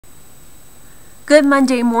Good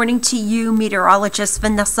Monday morning to you, meteorologist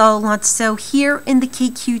Vanessa Alonso here in the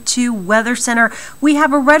KQ2 Weather Center. We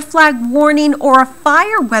have a red flag warning or a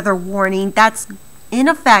fire weather warning that's in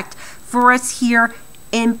effect for us here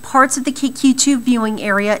in parts of the KQ2 viewing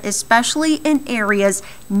area, especially in areas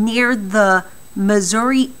near the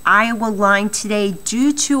Missouri-Iowa line today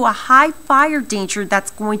due to a high fire danger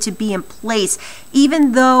that's going to be in place.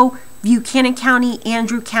 Even though Buchanan County,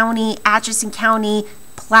 Andrew County, Atchison County,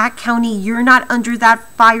 Platte County, you're not under that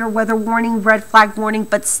fire weather warning, red flag warning,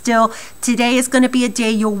 but still, today is going to be a day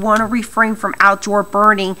you'll want to refrain from outdoor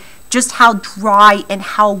burning, just how dry and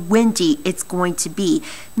how windy it's going to be.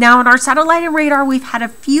 Now, on our satellite and radar, we've had a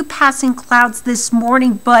few passing clouds this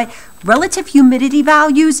morning, but relative humidity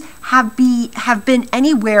values have been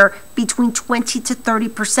anywhere between 20 to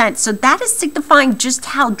 30%. So that is signifying just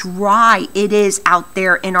how dry it is out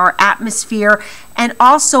there in our atmosphere. And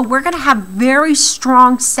also, we're going to have very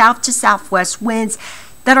strong south to southwest winds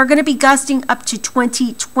that are going to be gusting up to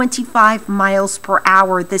 20-25 miles per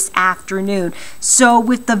hour this afternoon. So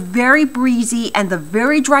with the very breezy and the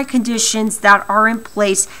very dry conditions that are in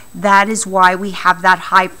place, that is why we have that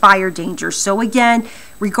high fire danger. So again,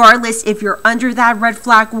 regardless if you're under that red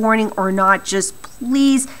flag warning or not, just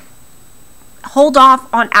please hold off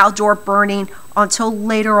on outdoor burning until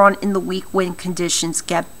later on in the week when conditions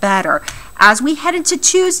get better. As we head into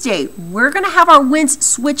Tuesday, we're going to have our winds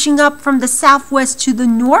switching up from the southwest to the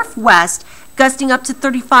northwest, gusting up to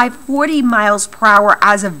 35-40 miles per hour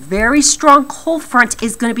as a very strong cold front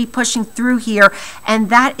is going to be pushing through here, and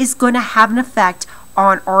that is going to have an effect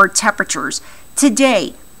on our temperatures.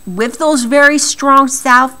 Today, with those very strong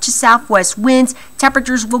south to southwest winds,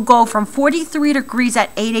 temperatures will go from 43 degrees at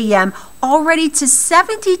 8 a.m. already to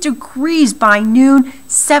 70 degrees by noon,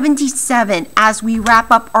 77 as we wrap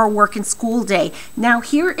up our work and school day. Now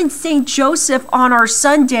here in St. Joseph on our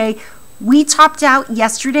Sunday, we topped out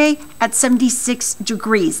yesterday at 76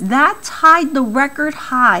 degrees. That tied the record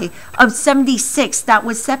high of 76 that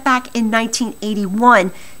was set back in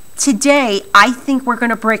 1981. Today, I think we're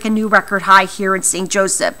going to break a new record high here in St.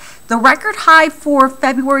 Joseph. The record high for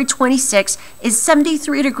February 26 is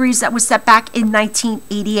 73 degrees that was set back in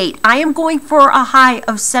 1988. I am going for a high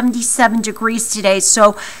of 77 degrees today,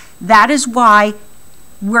 so that is why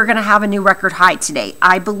we're going to have a new record high today.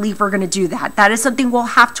 I believe we're going to do that. That is something we'll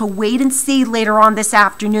have to wait and see later on this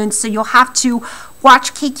afternoon, so you'll have to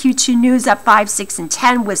watch KQ2 News at 5, 6, and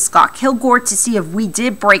 10 with Scott Kilgore to see if we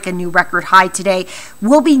did break a new record high today.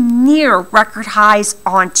 We'll be near record highs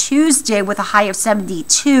on Tuesday with a high of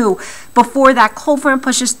 72 before that cold front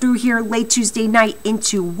pushes through here late Tuesday night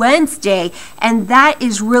into Wednesday, and that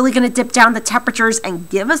is really going to dip down the temperatures and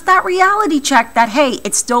give us that reality check that, hey,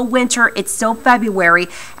 it's still winter, it's still February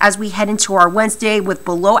as we head into our Wednesday with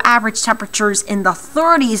below average temperatures in the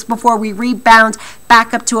 30s before we rebound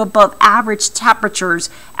back up to above average temperatures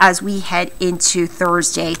as we head into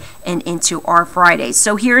Thursday and into our Friday.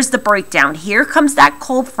 So here's the breakdown. Here comes that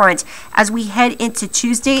cold front as we head into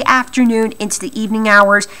Tuesday afternoon, into the evening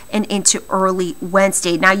hours, and into early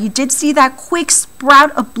Wednesday. Now you did see that quick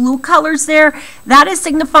sprout of blue colors there. That is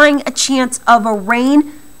signifying a chance of a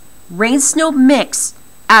rain-snow mix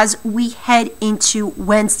as we head into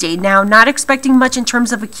Wednesday. Now, not expecting much in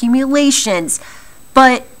terms of accumulations,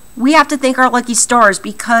 but we have to thank our lucky stars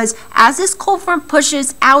because as this cold front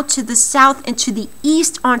pushes out to the south and to the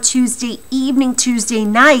east on Tuesday evening, Tuesday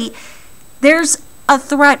night, there's a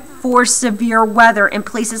threat for severe weather in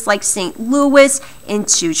places like St. Louis,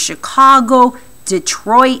 into Chicago,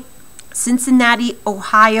 Detroit, Cincinnati,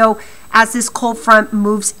 Ohio, as this cold front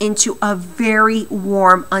moves into a very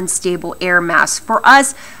warm, unstable air mass. For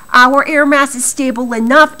us, our air mass is stable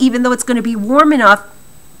enough, even though it's going to be warm enough,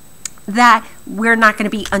 that we're not going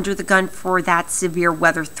to be under the gun for that severe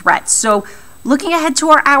weather threat. So looking ahead to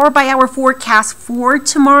our hour-by-hour forecast for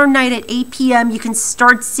tomorrow night at 8 p.m., you can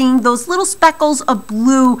start seeing those little speckles of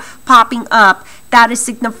blue popping up. That is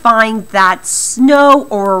signifying that snow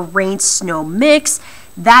or a rain-snow mix.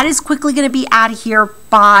 That is quickly going to be out of here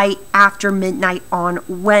by after midnight on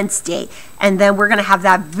Wednesday. And then we're going to have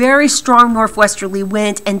that very strong northwesterly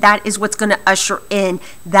wind, and that is what's going to usher in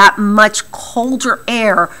that much colder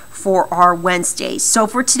air for our Wednesday. So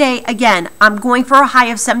for today, again, I'm going for a high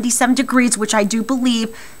of 77 degrees, which I do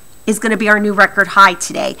believe is going to be our new record high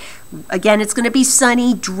today. Again, it's going to be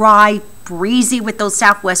sunny, dry, breezy with those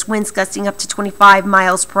southwest winds gusting up to 25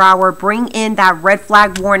 miles per hour. Bring in that red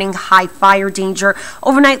flag warning, high fire danger.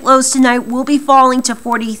 Overnight lows tonight will be falling to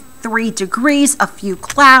 43 degrees, a few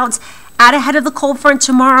clouds. Out ahead of the cold front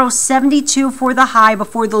tomorrow, 72 for the high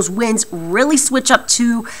before those winds really switch up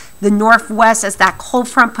to the northwest as that cold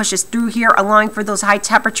front pushes through here, allowing for those high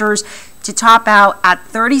temperatures to top out at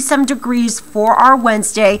 37 degrees for our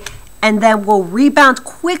Wednesday, and then we'll rebound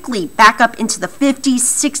quickly back up into the 50s,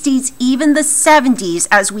 60s, even the 70s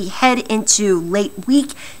as we head into late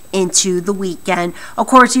week into the weekend. Of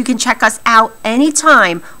course, you can check us out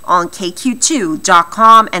anytime on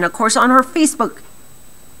KQ2.com and of course on our Facebook,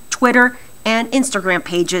 Twitter, and Instagram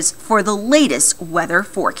pages for the latest weather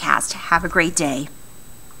forecast. Have a great day.